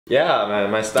Yeah, man,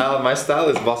 my style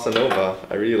is bossa nova.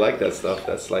 I really like that stuff.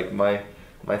 That's like my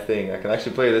thing. I can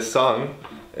actually play this song.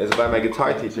 It's by my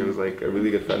guitar teacher, who's like a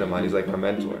really good friend of mine. He's like my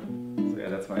mentor. So yeah,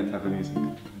 that's my type of music.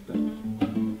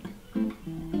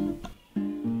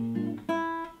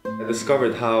 I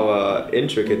discovered how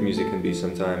intricate music can be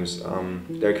sometimes.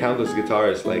 There are countless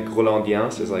guitarists, like Roland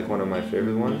Diens is like one of my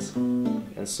favorite ones.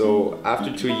 And so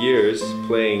after 2 years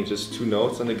playing just 2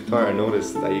 notes on the guitar, I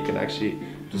noticed that you can actually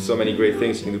do so many great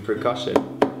things. You can do percussion.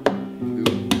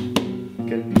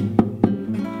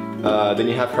 Then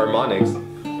you have harmonics.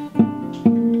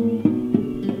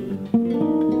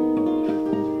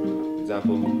 For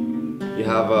example, you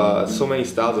have so many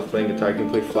styles of playing guitar. You can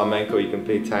play flamenco, you can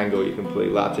play tango, you can play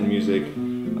Latin music.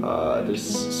 There's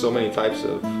so many types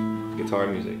of guitar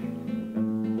music.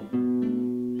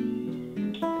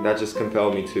 And that just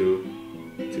compelled me to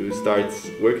start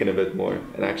working a bit more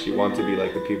and actually want to be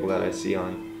like the people that I see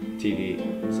on TV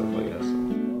and stuff like that. So.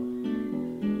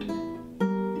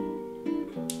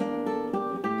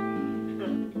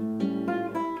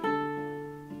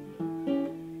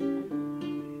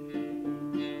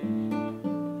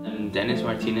 I'm Dennis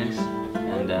Martinez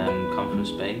and I come from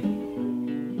Spain.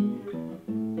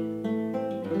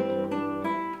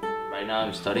 Right now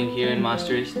I'm studying here in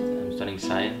Maastricht. I'm studying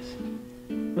science,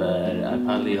 but I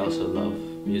partly also love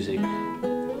music. I've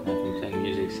been playing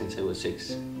music since I was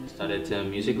 6. I started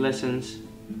music lessons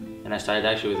and I started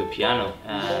actually with the piano,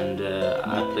 and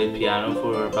I played piano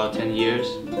for about 10 years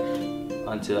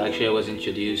until actually I was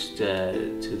introduced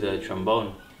to the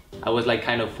trombone. I was like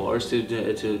kind of forced to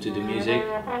do music,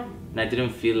 and I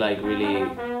didn't feel like really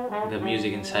the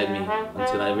music inside me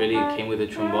until I really came with the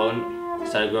trombone,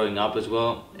 started growing up as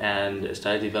well, and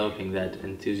started developing that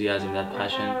enthusiasm, that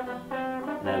passion,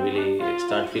 and I really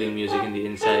started feeling music in the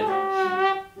inside,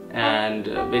 and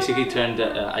basically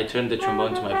I turned the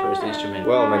trombone to my first instrument.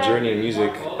 Well, my journey in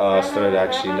music started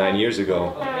actually 9 years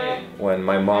ago, when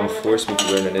my mom forced me to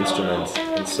learn an instrument.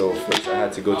 And so first I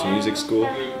had to go to music school,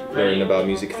 learn about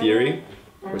music theory,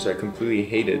 which I completely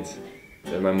hated.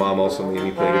 Then my mom also made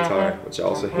me play guitar, which I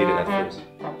also hated at first.